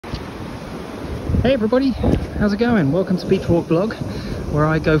Hey everybody, how's it going? Welcome to Beach Walk Vlog, where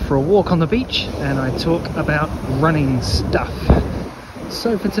I go for a walk on the beach and I talk about running stuff.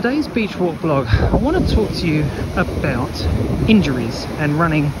 So for today's Beach Walk Vlog, I want to talk to you about injuries and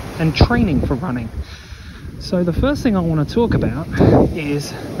running and training for running. So the first thing I want to talk about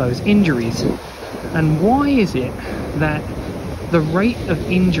is those injuries, and why is it that the rate of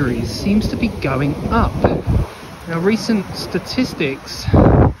injuries seems to be going up? Now, recent statistics,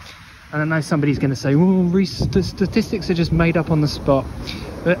 and I know somebody's going to say, well, statistics are just made up on the spot,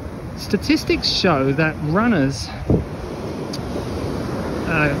 but statistics show that runners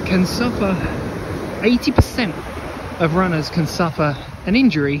can suffer, 80% of runners can suffer an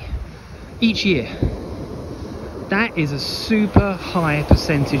injury each year. That is a super high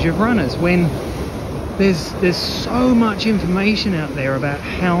percentage of runners, when there's so much information out there about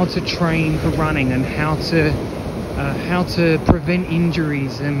how to train for running and how to prevent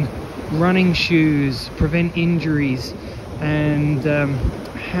injuries, and running shoes prevent injuries, and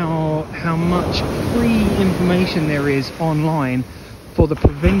how much free information there is online for the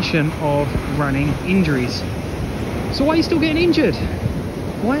prevention of running injuries. So why are you still getting injured?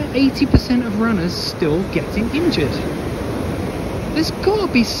 Why are 80% of runners still getting injured? There's got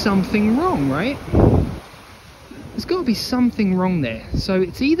to be something wrong, right? There's got to be something wrong there. So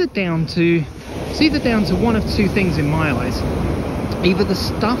it's either down to one of two things in my eyes. Either the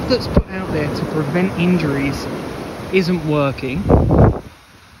stuff that's put out there to prevent injuries isn't working,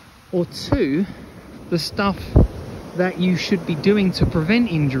 or two, the stuff that you should be doing to prevent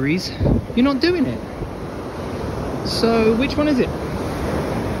injuries, you're not doing it. So which one is it?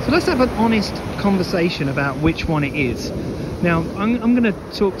 So let's have an honest conversation about which one it is. Now, I'm going to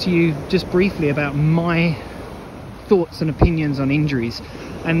talk to you just briefly about my thoughts and opinions on injuries,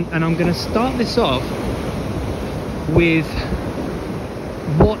 and I'm going to start this off with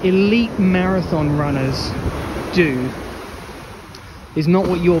what elite marathon runners do is not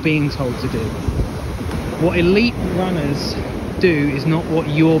what you're being told to do. What elite runners do is not what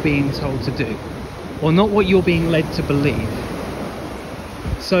you're being told to do, or not what you're being led to believe.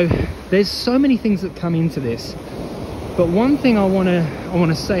 So there's so many things that come into this, but one thing I want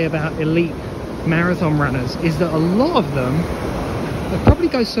to say about elite marathon runners is that a lot of them, I'd probably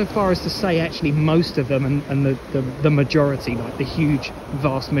go so far as to say actually most of them, and the majority, like the huge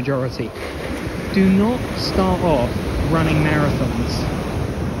vast majority, do not start off running marathons.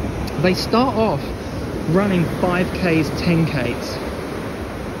 They start off running 5Ks, 10Ks,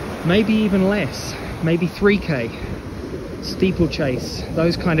 maybe even less, maybe 3K, steeplechase,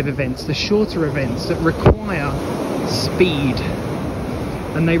 those kind of events, the shorter events that require speed,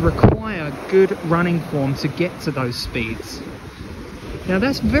 and they require good running form to get to those speeds. Now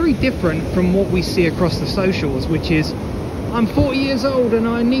that's very different from what we see across the socials, which is, I'm 40 years old and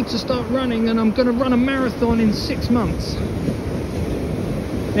I need to start running and I'm going to run a marathon in 6 months.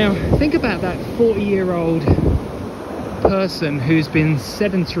 Now think about that 40-year-old person who's been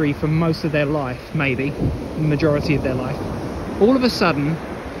sedentary for most of their life, maybe the majority of their life. All of a sudden,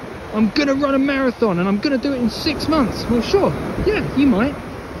 I'm going to run a marathon and I'm going to do it in 6 months. Well, sure, yeah, you might.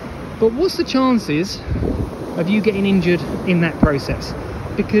 But what's the chances of you getting injured in that process?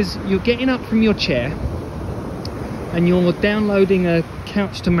 Because you're getting up from your chair and you're downloading a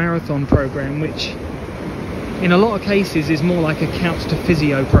couch to marathon program, which in a lot of cases is more like a couch to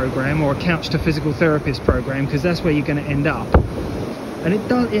physio program or a couch to physical therapist program, because that's where you're going to end up. And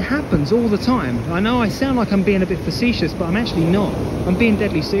it happens all the time. I know I sound like I'm being a bit facetious, but I'm actually not. I'm being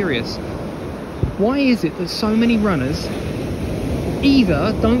deadly serious. Why is it that so many runners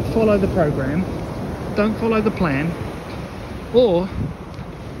either don't follow the program, don't follow the plan, or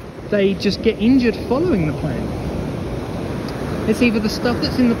they just get injured following the plan? It's either the stuff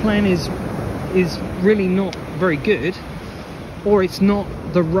that's in the plan is really not very good, or it's not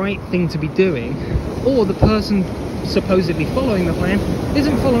the right thing to be doing, or the person supposedly following the plan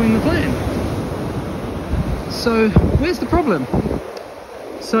isn't following the plan. So where's the problem?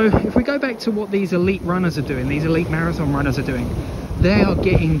 So if we go back to what these elite runners are doing, these elite marathon runners are doing, they are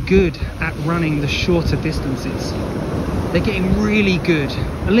getting good at running the shorter distances. They're getting really good,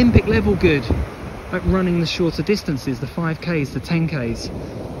 Olympic level good, at running the shorter distances, the 5Ks, the 10Ks.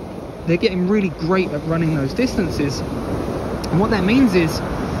 They're getting really great at running those distances. And what that means is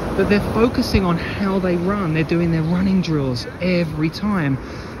that they're focusing on how they run. They're doing their running drills every time.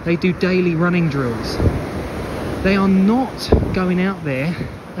 They do daily running drills. They are not going out there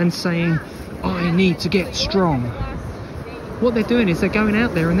and saying, I need to get strong. What they're doing is they're going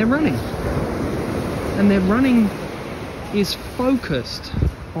out there and they're running. And their running is focused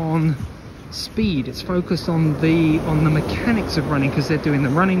on speed. It's focused on the mechanics of running, because they're doing the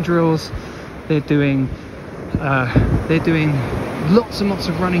running drills, they're doing lots and lots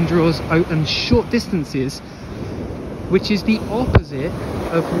of running drills and short distances, which is the opposite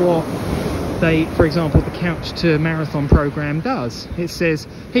of what they, for example, the Couch to Marathon program does. It says,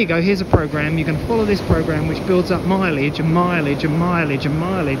 here you go, here's a program, you can follow this program which builds up mileage and mileage and mileage and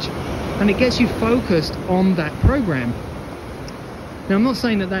mileage, and it gets you focused on that program. Now, I'm not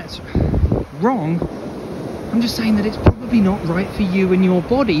saying that that's wrong, I'm just saying that it's probably not right for you and your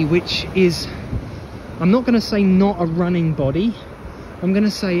body, which is, I'm not going to say not a running body, I'm going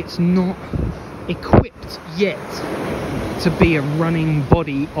to say it's not equipped yet to be a running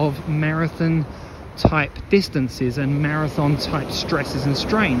body of marathon type distances and marathon type stresses and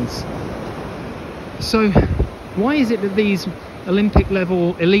strains. So why is it that these Olympic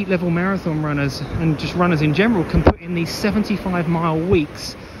level, elite level marathon runners and just runners in general can put in these 75-mile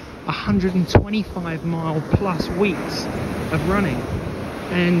weeks, 125-mile plus weeks of running,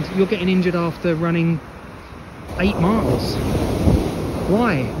 and you're getting injured after running 8 miles?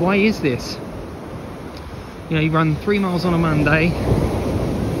 Why is this? You know, you run 3 miles on a Monday,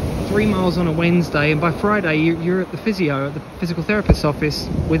 3 miles on a Wednesday, and by Friday you're at the physio, at the physical therapist's office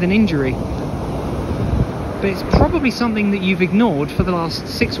with an injury. But it's probably something that you've ignored for the last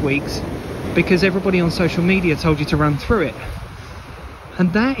 6 weeks because everybody on social media told you to run through it.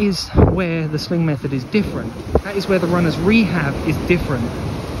 And that is where the sling method is different. That is where the runner's rehab is different.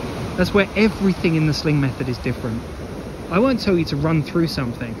 That's where everything in the sling method is different. I won't tell you to run through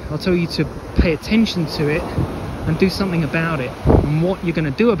something. I'll tell you to pay attention to it and do something about it. And what you're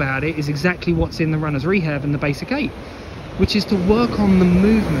going to do about it is exactly what's in the runner's rehab and the basic 8, which is to work on the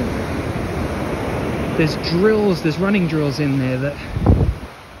movement. There's drills, there's running drills in there that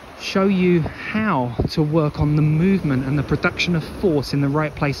show you how to work on the movement and the production of force in the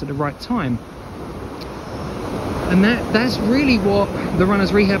right place at the right time. And that's really what the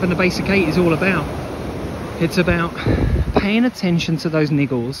runner's rehab and the basic 8 is all about. It's about paying attention to those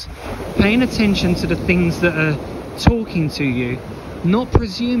niggles, paying attention to the things that are talking to you, not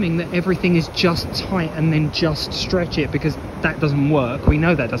presuming that everything is just tight and then just stretch it, because that doesn't work. We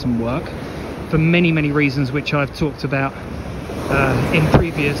know that doesn't work for many, many reasons, which I've talked about in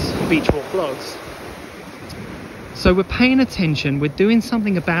previous beach walk vlogs. So we're paying attention, we're doing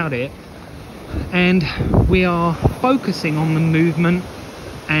something about it, and we are focusing on the movement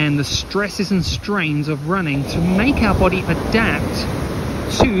and the stresses and strains of running to make our body adapt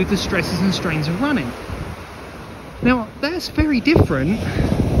to the stresses and strains of running. Now, that's very different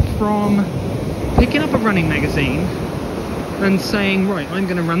from picking up a running magazine and saying, right, I'm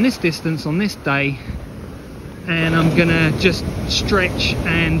going to run this distance on this day, and I'm going to just stretch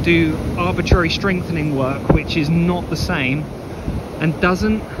and do arbitrary strengthening work, which is not the same and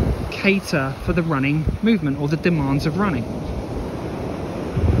doesn't cater for the running movement or the demands of running.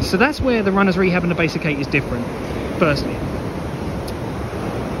 So that's where the runner's rehab and the basic 8 is different, firstly.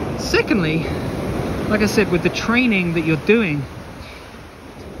 Secondly, like I said, with the training that you're doing,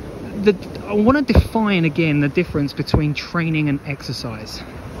 I want to define again the difference between training and exercise.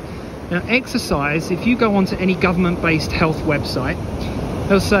 Now, exercise, if you go onto any government-based health website,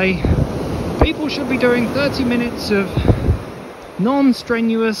 they'll say people should be doing 30 minutes of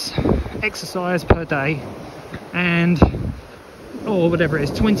non-strenuous exercise per day, or whatever it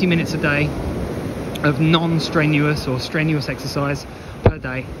is, 20 minutes a day of non-strenuous or strenuous exercise per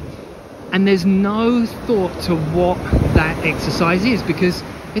day. And there's no thought to what that exercise is, because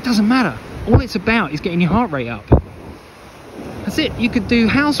it doesn't matter. All it's about is getting your heart rate up. That's it. You could do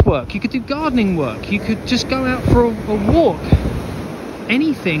housework, you could do gardening work, you could just go out for a walk.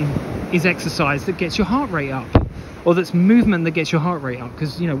 Anything is exercise that gets your heart rate up, or that's movement that gets your heart rate up,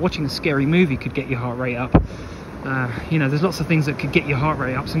 because, you know, watching a scary movie could get your heart rate up. You know, there's lots of things that could get your heart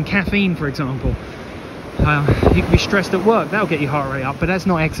rate up. Some caffeine, for example. You could be stressed at work, that'll get your heart rate up, but that's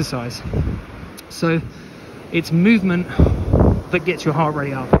not exercise. So it's movement that gets your heart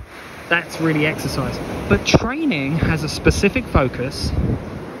rate up. That's really exercise. But training has a specific focus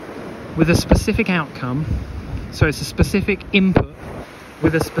with a specific outcome. So it's a specific input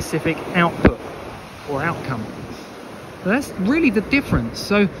with a specific output or outcome. So that's really the difference.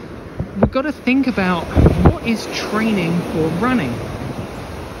 So we've got to think about what is training for running.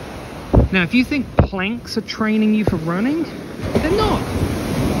 Now, if you think planks are training you for running, they're not.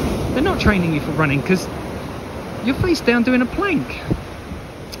 They're not training you for running, because you're face down doing a plank.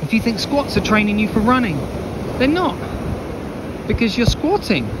 If you think squats are training you for running, they're not, because you're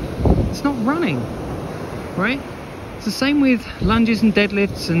squatting. It's not running, right? It's the same with lunges and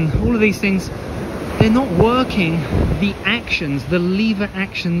deadlifts and all of these things. They're not working the actions, the lever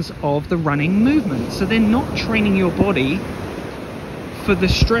actions of the running movement. So they're not training your body for the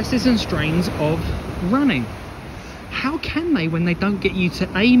stresses and strains of running. How can they when they don't get you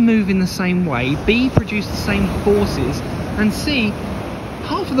to A, move in the same way, B, produce the same forces, and C,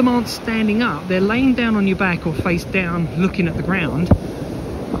 half of them aren't standing up, they're laying down on your back or face down looking at the ground,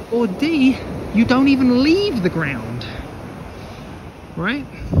 or D, you don't even leave the ground, right?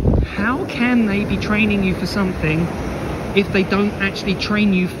 How can they be training you for something if they don't actually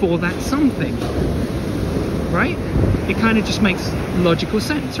train you for that something, right? It kind of just makes logical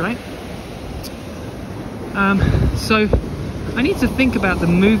sense, right? So I need to think about the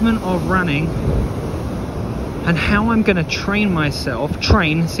movement of running and how I'm going to train myself.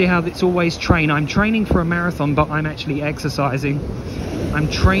 See how it's always train. I'm training for a marathon, but I'm actually exercising. I'm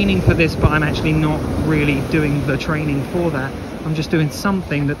training for this, but I'm actually not really doing the training for that. I'm just doing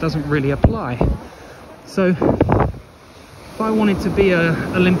something that doesn't really apply. So if I wanted to be a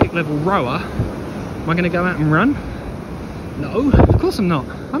Olympic level rower, am I going to go out and run? No, of course I'm not.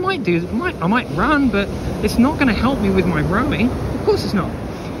 I might run, but it's not going to help me with my rowing. Of course it's not.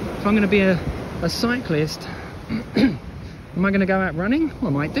 If I'm going to be a cyclist, am I going to go out running? Well, I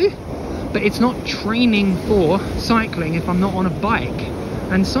might do, but it's not training for cycling if I'm not on a bike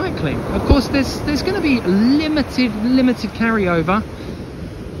and cycling. Of course, there's going to be limited carryover,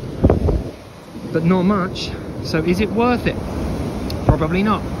 but not much. So is it worth it? Probably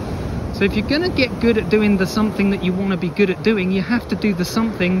not. So if you're going to get good at doing the something that you want to be good at doing, you have to do the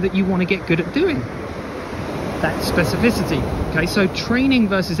something that you want to get good at doing. That's specificity. Okay, so training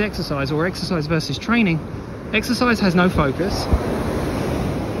versus exercise, or exercise versus training. Exercise has no focus,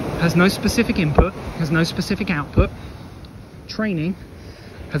 has no specific input, has no specific output. Training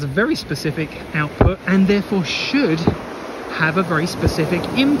has a very specific output and therefore should have a very specific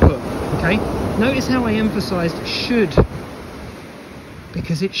input. Okay, notice how I emphasized should,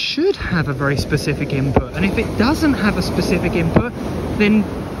 because it should have a very specific input, and if it doesn't have a specific input, then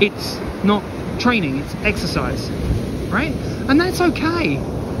it's not training, it's exercise, right? And that's okay.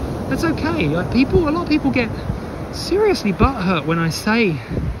 That's okay. Like a lot of people get seriously butthurt when I say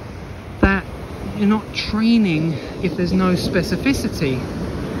that you're not training if there's no specificity.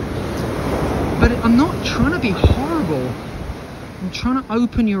 But I'm not trying to be horrible. I'm trying to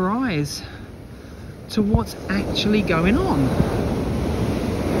open your eyes to what's actually going on.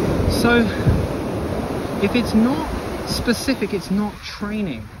 So if it's not specific, it's not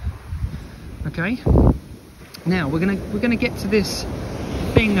training. Okay? Now we're gonna get to this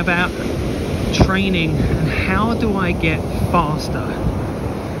thing about training and how do I get faster.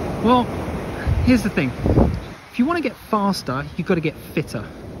 Well, here's the thing. If you want to get faster, you've got to get fitter.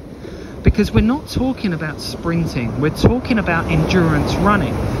 Because we're not talking about sprinting, we're talking about endurance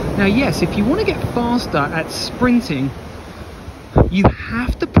running. Now yes, if you want to get faster at sprinting, you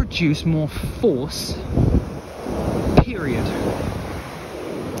have to produce more force, period.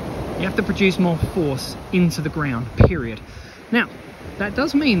 You have to produce more force into the ground, period. Now, that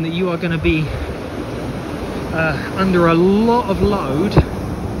does mean that you are going to be under a lot of load,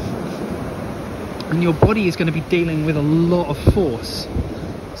 and your body is going to be dealing with a lot of force.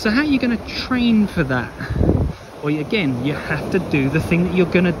 So how are you going to train for that? Well, again, you have to do the thing that you're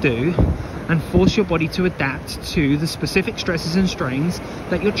going to do and force your body to adapt to the specific stresses and strains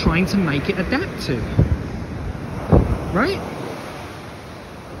that you're trying to make it adapt to. Right?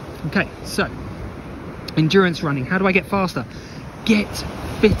 Okay, so endurance running. How do I get faster? Get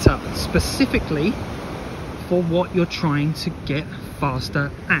fitter, specifically for what you're trying to get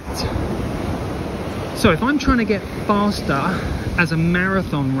faster at. So if I'm trying to get faster as a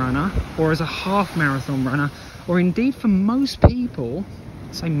marathon runner, or as a half marathon runner, or indeed for most people,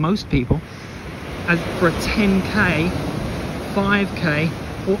 say most people, as for a 10k, 5k,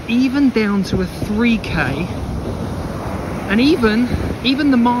 or even down to a 3k, and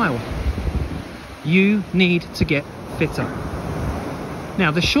even the mile, you need to get fitter.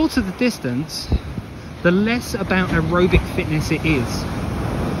 Now, the shorter the distance, the less about aerobic fitness it is.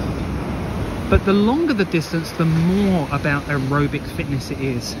 But the longer the distance, the more about aerobic fitness it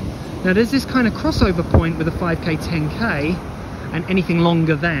is. Now, there's this kind of crossover point with a 5k, 10k, and anything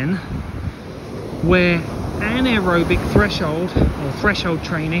longer than, where anaerobic threshold or threshold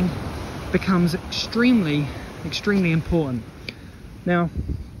training becomes extremely important. Now,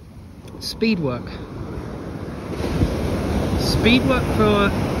 speed work for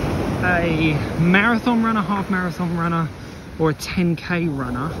a marathon runner, half marathon runner, or a 10k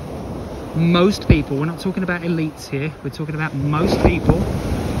runner, most people, we're not talking about elites here, we're talking about most people.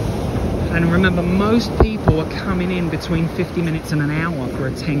 And remember, most people are coming in between 50 minutes and an hour for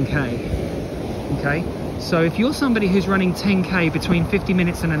a 10k. Okay, so if you're somebody who's running 10k between 50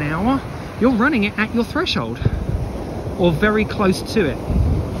 minutes and an hour, you're running it at your threshold. or very close to it.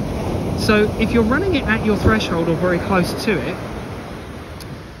 So if you're running it at your threshold or very close to it,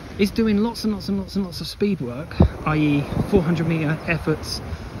 it's doing lots and lots and lots and lots of speed work, i.e. 400 meter efforts,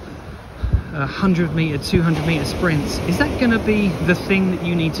 100 meter, 200 meter sprints. Is that going to be the thing that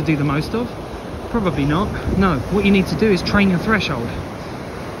you need to do the most of? Probably not. No, what you need to do is train your threshold.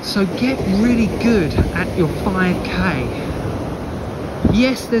 So get really good at your 5K.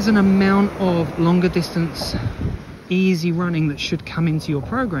 Yes, there's an amount of longer distance, easy running that should come into your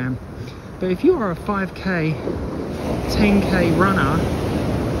program. But if you are a 5K, 10K runner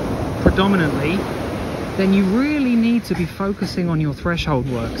predominantly, then you really need to be focusing on your threshold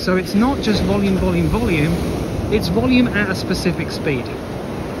work. So it's not just volume, volume, volume, it's volume at a specific speed.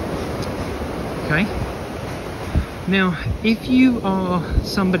 Okay? Now, if you are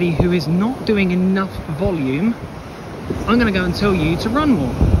somebody who is not doing enough volume, I'm going to go and tell you to run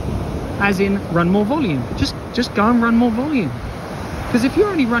more. As in, run more volume. Just go and run more volume. Because if you're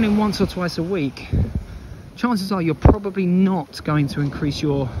only running once or twice a week, chances are you're probably not going to increase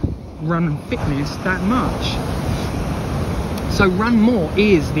your run fitness that much. So run more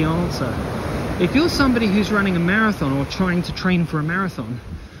is the answer. If you're somebody who's running a marathon or trying to train for a marathon,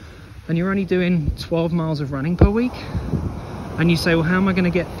 and you're only doing 12 miles of running per week, and you say, well, how am I going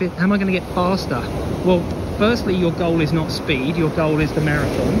to get fit? How am I going to get faster? Well, firstly, your goal is not speed, your goal is the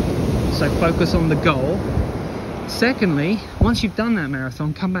marathon. So focus on the goal. Secondly, once you've done that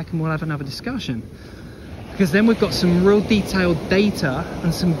marathon, come back and we'll have another discussion. Because then we've got some real detailed data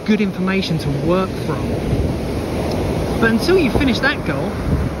and some good information to work from. But until you finish that goal,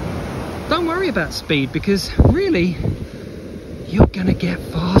 don't worry about speed, because really, you're gonna get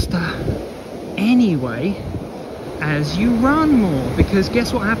faster anyway as you run more. Because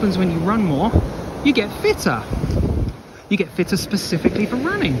guess what happens when you run more? You get fitter. You get fitter specifically for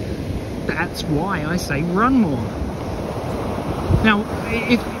running. That's why I say run more. Now,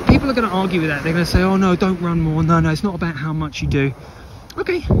 if people are going to argue with that, they're going to say, oh no, don't run more. No, it's not about how much you do.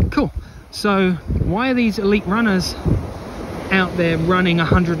 Okay, cool. So why are these elite runners out there running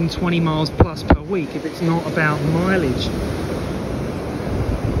 120 miles plus per week if it's not about mileage?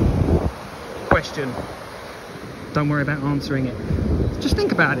 Question. Don't worry about answering it. Just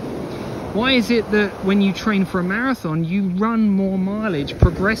think about it. Why is it that when you train for a marathon, you run more mileage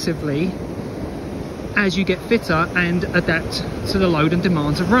progressively as you get fitter and adapt to the load and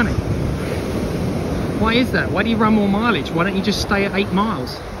demands of running? Why is that? Why do you run more mileage? Why don't you just stay at 8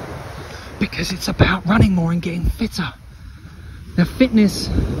 miles? Because it's about running more and getting fitter. Now, fitness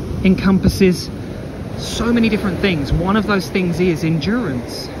encompasses so many different things. One of those things is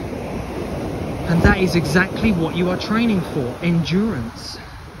endurance. And that is exactly what you are training for, endurance.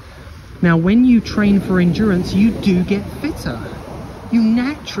 Now, when you train for endurance, you do get fitter. You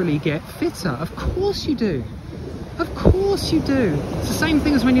naturally get fitter. Of course you do. Of course you do. It's the same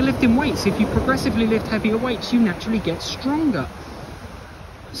thing as when you're lifting weights. If you progressively lift heavier weights, you naturally get stronger.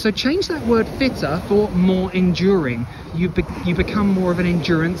 So change that word fitter for more enduring. You become more of an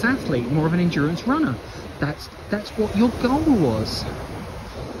endurance athlete, more of an endurance runner. That's what your goal was.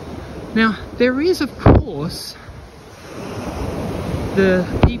 Now, there is, of course, the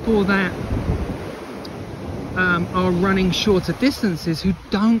people that are running shorter distances who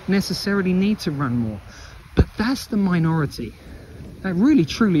don't necessarily need to run more. But that's the minority. That really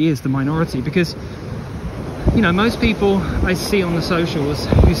truly is the minority, because, you know, most people I see on the socials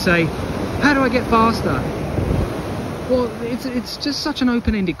who say, how do I get faster? Well, it's just such an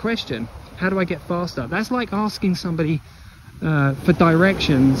open-ended question. How do I get faster? That's like asking somebody for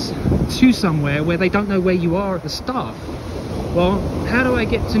directions to somewhere where they don't know where you are at the start. Well, how do I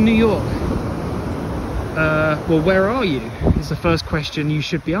get to New York? Well, where are you? Is the first question you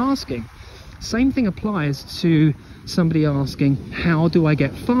should be asking. Same thing applies to somebody asking, how do I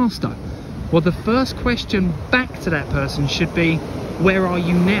get faster? Well, the first question back to that person should be, where are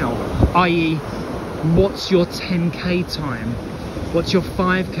you now? I.e., what's your 10K time? What's your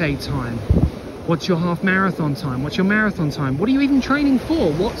 5K time? What's your half marathon time? What's your marathon time? What are you even training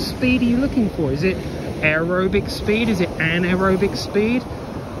for? What speed are you looking for? Is it aerobic speed? Is it anaerobic speed?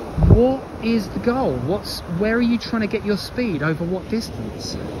 What is the goal? Where are you trying to get your speed? Over what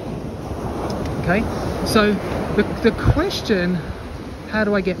distance? Okay, so the question, how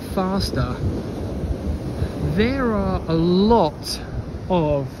do I get faster? There are a lot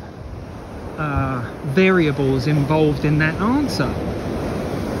of variables involved in that answer.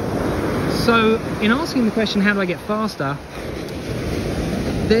 So in asking the question, how do I get faster,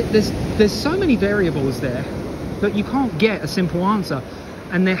 there's so many variables there that you can't get a simple answer,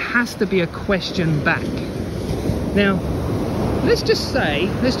 and there has to be a question back. Now, let's just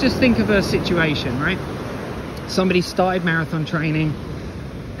think of a situation, right? somebody started marathon training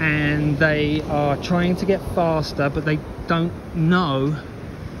and they are trying to get faster, but they don't know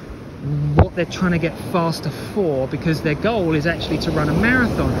what they're trying to get faster for, because their goal is actually to run a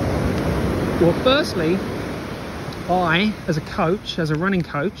marathon. Well, firstly, I, as a coach, as a running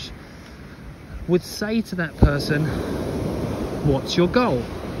coach, would say to that person, what's your goal?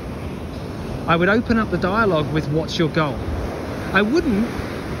 I would open up the dialogue with what's your goal. I wouldn't,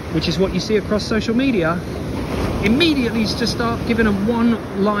 which is what you see across social media, immediately just start giving a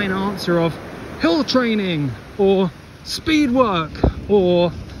one-line answer of hill training or speed work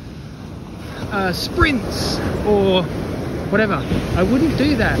or sprints or whatever. I wouldn't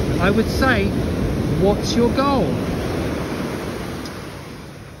do that. I would say, what's your goal?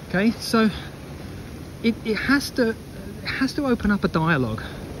 Okay, so it has to open up a dialogue.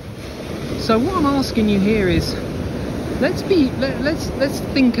 So what I'm asking you here is, let's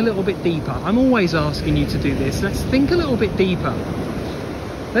think a little bit deeper. I'm always asking you to do this. Let's think a little bit deeper.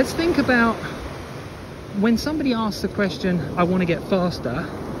 Let's think about when somebody asks the question, I want to get faster,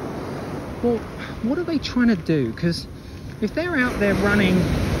 well, what are they trying to do? Because if they're out there running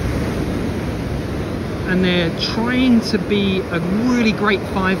and they're trying to be a really great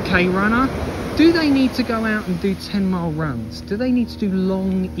 5K runner, do they need to go out and do 10-mile runs? Do they need to do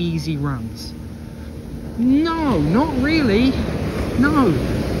long, easy runs? No, not really. No.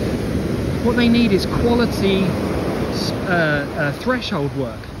 What they need is quality threshold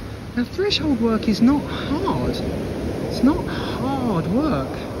work. Now, threshold work is not hard. It's not hard work.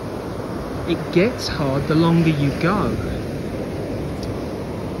 It gets hard the longer you go.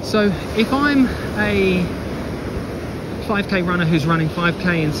 So if I'm a 5K runner who's running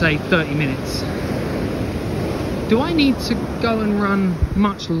 5K in, say, 30 minutes, do I need to go and run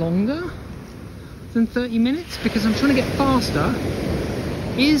much longer than 30 minutes because I'm trying to get faster?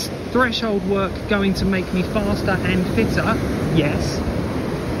 Is threshold work going to make me faster and fitter? Yes.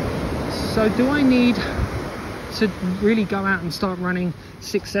 So do I need to really go out and start running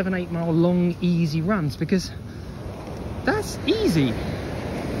 6, 7, 8 mile long, easy runs? Because that's easy.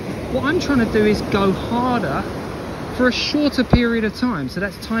 What I'm trying to do is go harder for a shorter period of time. So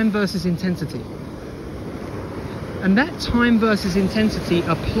that's time versus intensity. And that time versus intensity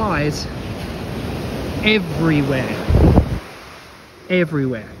applies everywhere.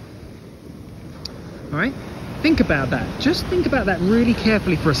 Everywhere. All right? Think about that. Just think about that really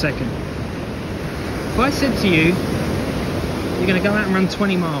carefully for a second. If I said to you, you're going to go out and run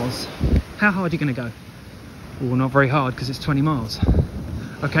 20 miles, how hard are you going to go? Well, not very hard because it's 20 miles.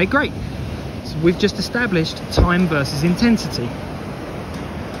 Okay, great. So we've just established time versus intensity.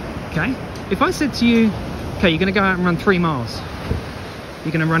 Okay? If I said to you, okay, you're going to go out and run 3 miles,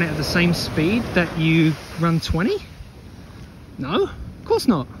 you're going to run it at the same speed that you run 20? No, of course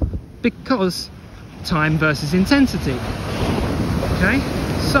not. Because time versus intensity. Okay?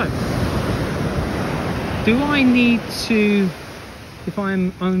 So, do I need to, if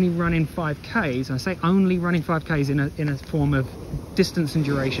I'm only running 5Ks, I say only running 5Ks in a form of distance and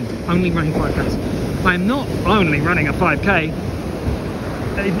duration, only running 5Ks. I'm not only running a 5K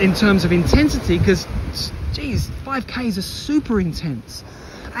in terms of intensity, because, geez, 5Ks are super intense.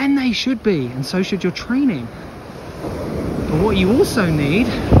 And they should be, and so should your training. But what you also need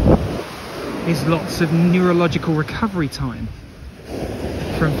is lots of neurological recovery time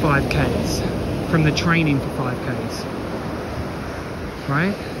from 5Ks, from the training for 5Ks.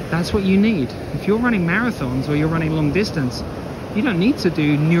 Right? That's what you need. If you're running marathons or you're running long distance, you don't need to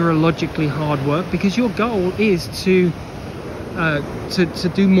do neurologically hard work, because your goal is to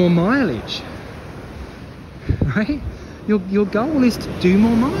do more mileage. Right? Your goal is to do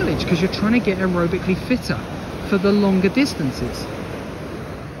more mileage because you're trying to get aerobically fitter for the longer distances.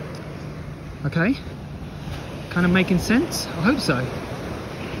 Okay? Kind of making sense? I hope so.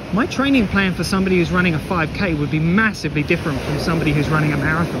 My training plan for somebody who's running a 5K would be massively different from somebody who's running a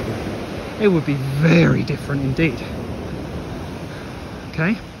marathon. It would be very different indeed.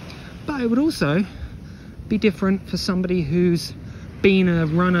 Okay? But it would also be different for somebody who's been a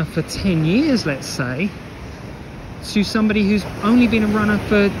runner for 10 years, let's say, to somebody who's only been a runner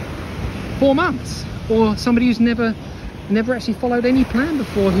for 4 months, or somebody who's never actually followed any plan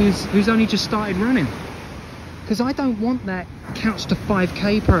before, who's only just started running. Because I don't want that couch to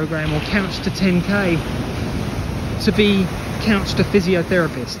 5K program or couch to 10K to be couch to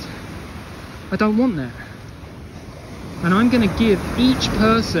physiotherapist. I don't want that. And I'm going to give each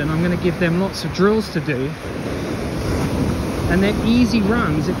person, I'm going to give them lots of drills to do. And they're easy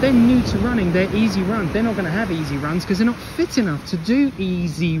runs. If they're new to running, they're easy runs. They're not going to have easy runs because they're not fit enough to do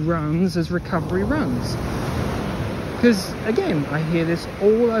easy runs as recovery runs. Because, again, I hear this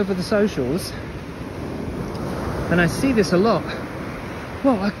all over the socials. And I see this a lot.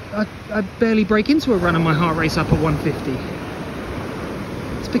 Well, I barely break into a run and my heart rate's up at 150.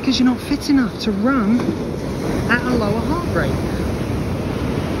 It's because you're not fit enough to run at a lower heart rate.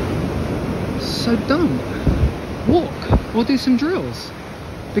 So don't. Walk or do some drills.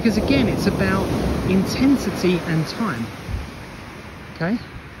 Because again, it's about intensity and time. Okay?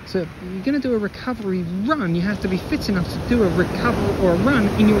 So if you're going to do a recovery run, you have to be fit enough to do a recovery or a run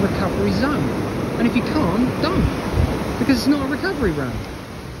in your recovery zone. And if you can't, don't. Because it's not a recovery run.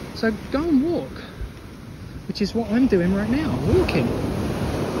 So go and walk, which is what I'm doing right now, walking,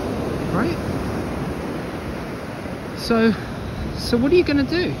 right? So what are you going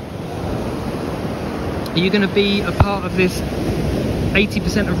to do? Are you going to be a part of this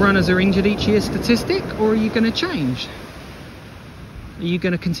 80% of runners are injured each year statistic, or are you going to change? Are you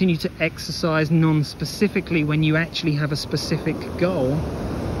going to continue to exercise non-specifically when you actually have a specific goal,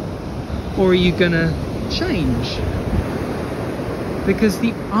 or are you going to change? Because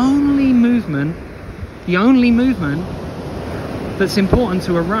the only movement that's important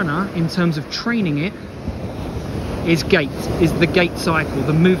to a runner in terms of training it is gait, is the gait cycle,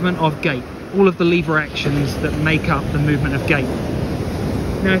 the movement of gait, all of the lever actions that make up the movement of gait.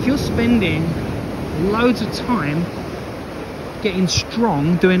 Now, if you're spending loads of time getting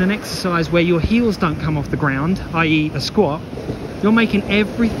strong, doing an exercise where your heels don't come off the ground, i.e. a squat, you're making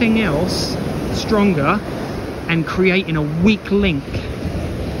everything else stronger and creating a weak link.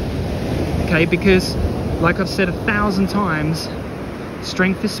 Okay, because like I've said 1,000 times,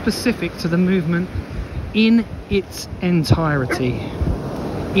 strength is specific to the movement in its entirety.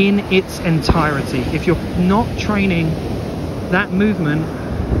 In its entirety. If you're not training that movement,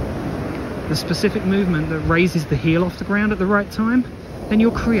 the specific movement that raises the heel off the ground at the right time, then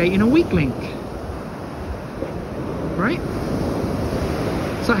you're creating a weak link. Right?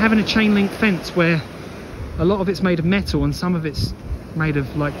 It's like having a chain link fence where a lot of it's made of metal and some of it's made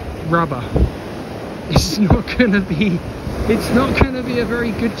of like rubber. It's not gonna be a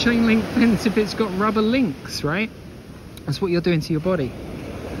very good chain link fence if it's got rubber links, right? That's what you're doing to your body.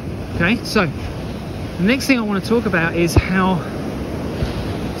 Okay, so the next thing I want to talk about is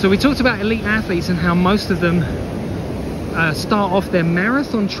so we talked about elite athletes and how most of them start off their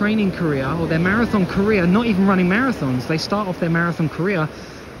marathon training career, or their marathon career, not even running marathons. They start off their marathon career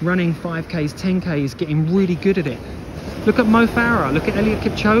running 5Ks, 10Ks, getting really good at it. Look at Mo Farah, look at Eliud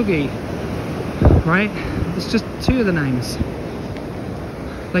Kipchoge, right? It's just two of the names.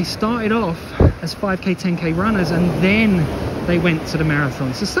 They started off as 5K, 10K runners and then they went to the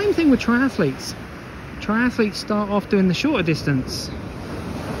marathons. The same thing with triathletes. Triathletes start off doing the shorter distance,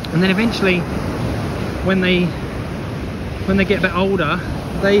 and then eventually when they get a bit older,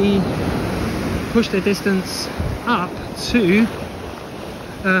 they push their distance up to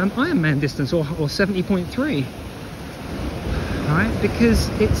Ironman distance or 70.3, right? Because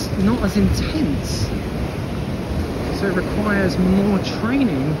it's not as intense, so it requires more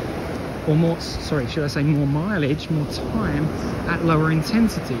training, or more, sorry, should I say more mileage, more time at lower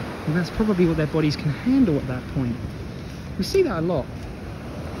intensity, and that's probably what their bodies can handle at that point. We see that a lot.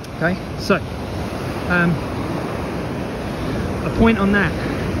 Okay, so a point on that,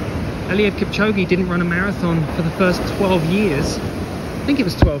 Eliud Kipchoge didn't run a marathon for the first 12 years, I think it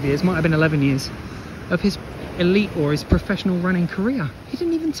was 12 years, might have been 11 years, of his elite or his professional running career. He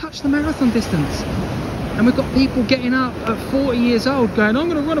didn't even touch the marathon distance. And we've got people getting up at 40 years old going, I'm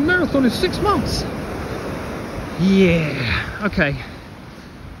going to run a marathon in 6 months. Yeah, okay.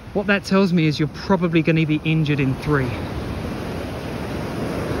 What that tells me is you're probably going to be injured in 3.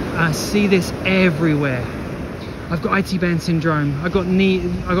 I see this everywhere. I've got IT band syndrome. I've got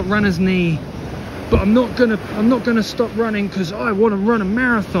runner's knee, but I'm not gonna stop running because I want to run a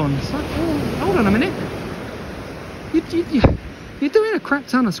marathon. It's like, oh, hold on a minute. You're doing a crap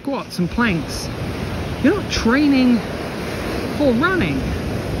ton of squats and planks. You're not training for running.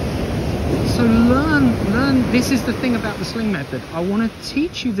 So learn. This is the thing about the sling method. I want to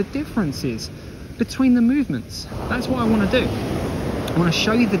teach you the differences between the movements. That's what I want to do. I want to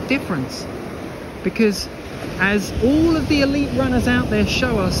show you the difference, because as all of the elite runners out there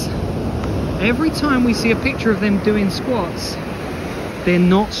show us, every time we see a picture of them doing squats, they're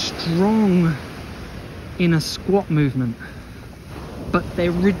not strong in a squat movement, but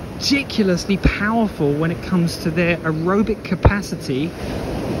they're ridiculously powerful when it comes to their aerobic capacity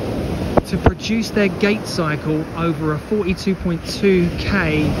to produce their gait cycle over a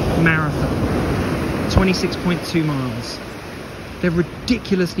 42.2k marathon, 26.2 miles. They're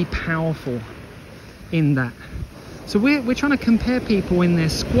ridiculously powerful in that. So we're trying to compare people in their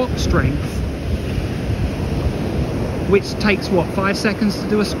squat strength, which takes what, 5 seconds to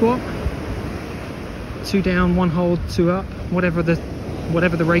do a squat? 2 down, 1 hold, 2 up, whatever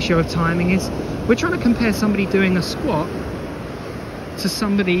the ratio of timing is. We're trying to compare somebody doing a squat to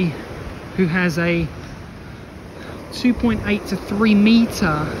somebody who has a 2.8 to 3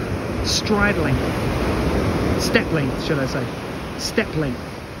 meter stride length, step length should I say, step length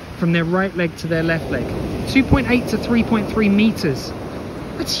from their right leg to their left leg. 2.8 to 3.3 meters.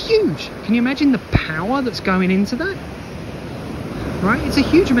 That's huge. Can you imagine the power that's going into that? Right? It's a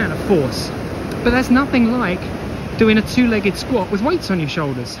huge amount of force, but that's nothing like doing a 2-legged squat with weights on your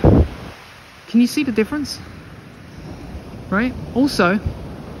shoulders. Can you see the difference? Right? Also,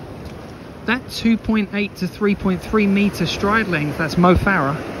 that 2.8 to 3.3 meter stride length, that's Mo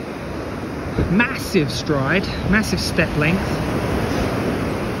Farah, massive stride, massive step length,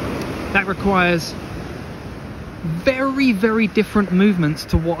 that requires very, very different movements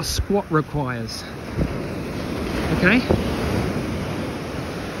to what a squat requires. Okay?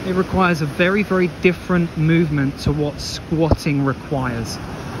 It requires a very, very different movement to what squatting requires.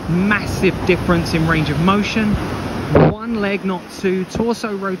 Massive difference in range of motion, 1 leg, not 2,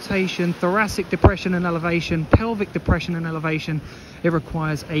 torso rotation, thoracic depression and elevation, pelvic depression and elevation. It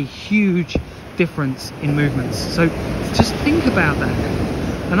requires a huge difference in movements. So just think about that.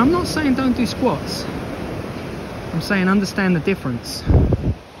 And I'm not saying don't do squats. I'm saying understand the difference.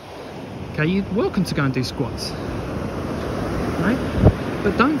 Okay, you're welcome to go and do squats, right?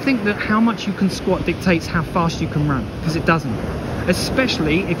 But don't think that how much you can squat dictates how fast you can run, because it doesn't.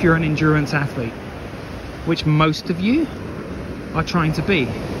 Especially if you're an endurance athlete, which most of you are trying to be.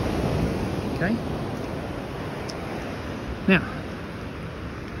 Okay? Now,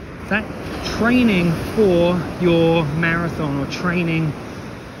 that training for your marathon or training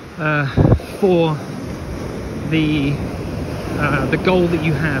for the goal that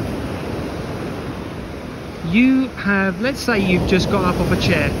you have, let's say you've just got up off a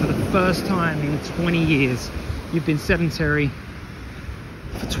chair for the first time in 20 years. You've been sedentary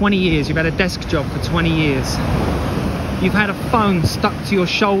for 20 years. You've had a desk job for 20 years. You've had a phone stuck to your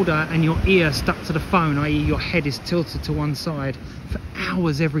shoulder and your ear stuck to the phone, i.e. your head is tilted to one side for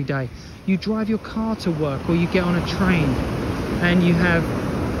hours every day. You drive your car to work or you get on a train and you have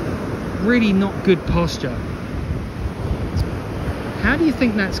really not good posture. How do you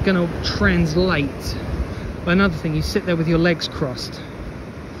think that's going to translate? Another thing, you sit there with your legs crossed.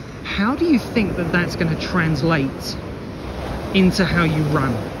 How do you think that that's going to translate into how you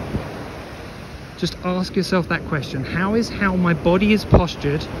run? Just ask yourself that question. How is how my body is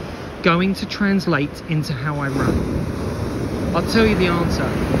postured going to translate into how I run? I'll tell you the answer.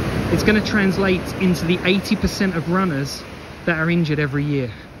 It's going to translate into the 80% of runners that are injured every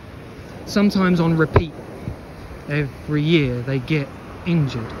year. Sometimes on repeat. Every year they get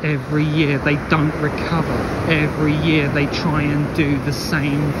injured. Every year they don't recover. Every year they try and do the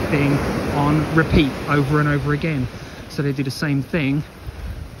same thing on repeat over and over again. So they do the same thing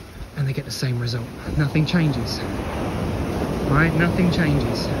and they get the same result. Nothing changes. Right? Nothing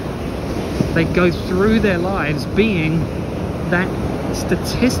changes. They go through their lives being that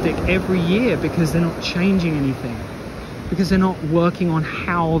statistic every year because they're not changing anything. Because they're not working on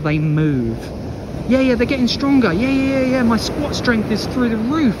how they move. Yeah, they're getting stronger. Yeah, my squat strength is through the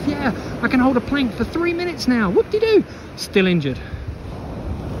roof. Yeah, I can hold a plank for 3 minutes now. Whoop-de-doo. Still injured.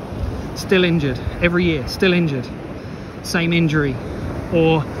 Still injured. Every year, still injured. Same injury.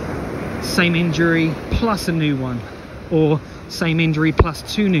 Or same injury plus a new one. Or same injury plus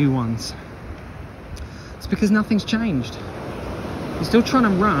 2 new ones. It's because nothing's changed. You're still trying to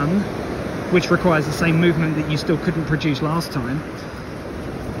run, which requires the same movement that you still couldn't produce last time,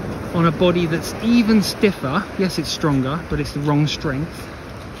 on a body that's even stiffer. Yes, it's stronger, but it's the wrong strength.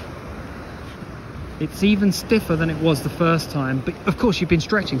 It's even stiffer than it was the first time, but of course you've been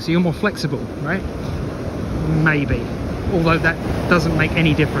stretching, so you're more flexible, right? Maybe. Although that doesn't make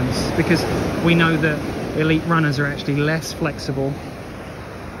any difference, because we know that elite runners are actually less flexible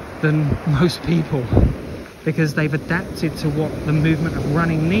than most people, because they've adapted to what the movement of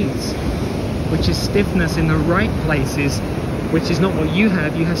running needs, which is stiffness in the right places, which is not what you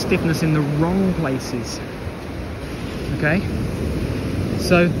have. You have stiffness in the wrong places. Okay?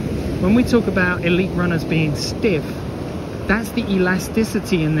 So when we talk about elite runners being stiff, that's the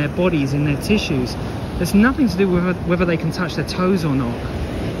elasticity in their bodies, in their tissues. There's nothing to do with whether they can touch their toes or not.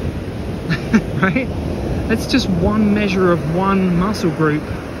 Right? That's just one measure of one muscle group,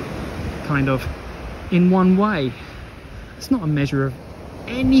 kind of, in one way. It's not a measure of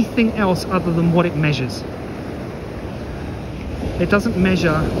anything else other than what it measures. It doesn't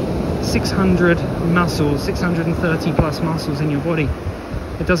measure 600 muscles, 630 plus muscles in your body.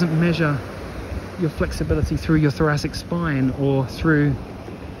 It doesn't measure your flexibility through your thoracic spine or through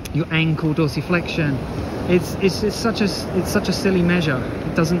your ankle dorsiflexion. It's such a silly measure.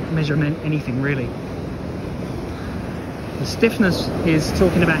 It doesn't measure anything really. The stiffness is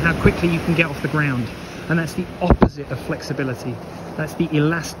talking about how quickly you can get off the ground, and that's the opposite of flexibility. That's the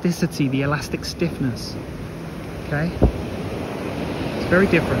elasticity, the elastic stiffness. Okay? It's very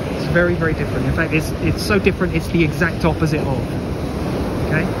different. It's very, very different. In fact, it's so different, it's the exact opposite of.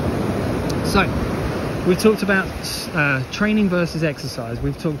 Okay? So, we've talked about training versus exercise.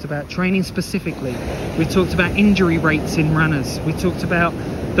 We've talked about training specifically. We've talked about injury rates in runners. We talked about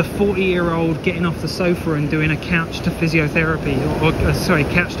the 40-year-old getting off the sofa and doing a couch to physiotherapy, or sorry,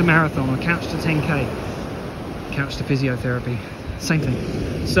 couch to marathon, or couch to 10K. Couch to physiotherapy, same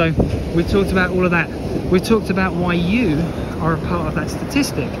thing. So we've talked about all of that. We've talked about why you are a part of that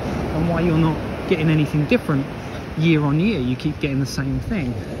statistic and why you're not getting anything different year on year. You keep getting the same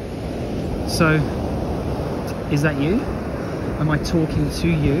thing. So is that you? Am I talking to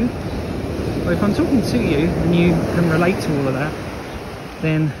you? Well, if I'm talking to you and you can relate to all of that,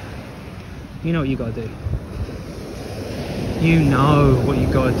 then you know what you gotta do. You know what you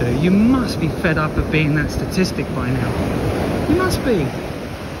gotta do. You must be fed up of being that statistic by now. You must be.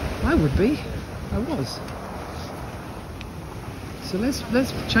 I would be. I was. So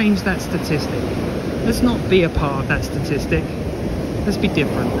let's change that statistic. Let's not be a part of that statistic. Let's be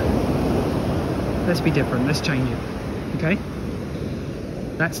different. Let's be different. Let's change it. Okay?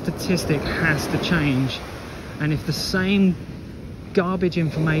 That statistic has to change. And if the same garbage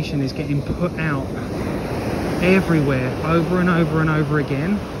information is getting put out everywhere over and over and over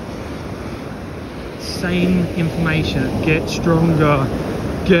again, same information, get stronger,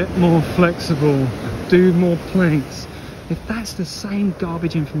 get more flexible, do more planks, if that's the same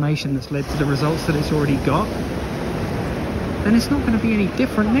garbage information that's led to the results that it's already got, then it's not going to be any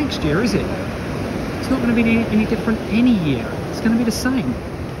different next year, is it? It's not going to be any different any year. It's going to be the same,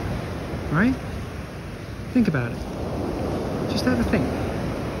 right? Think about it. Just have a think.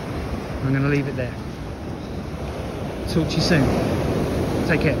 I'm going to leave it there. Talk to you soon.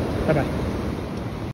 Take care. Bye bye.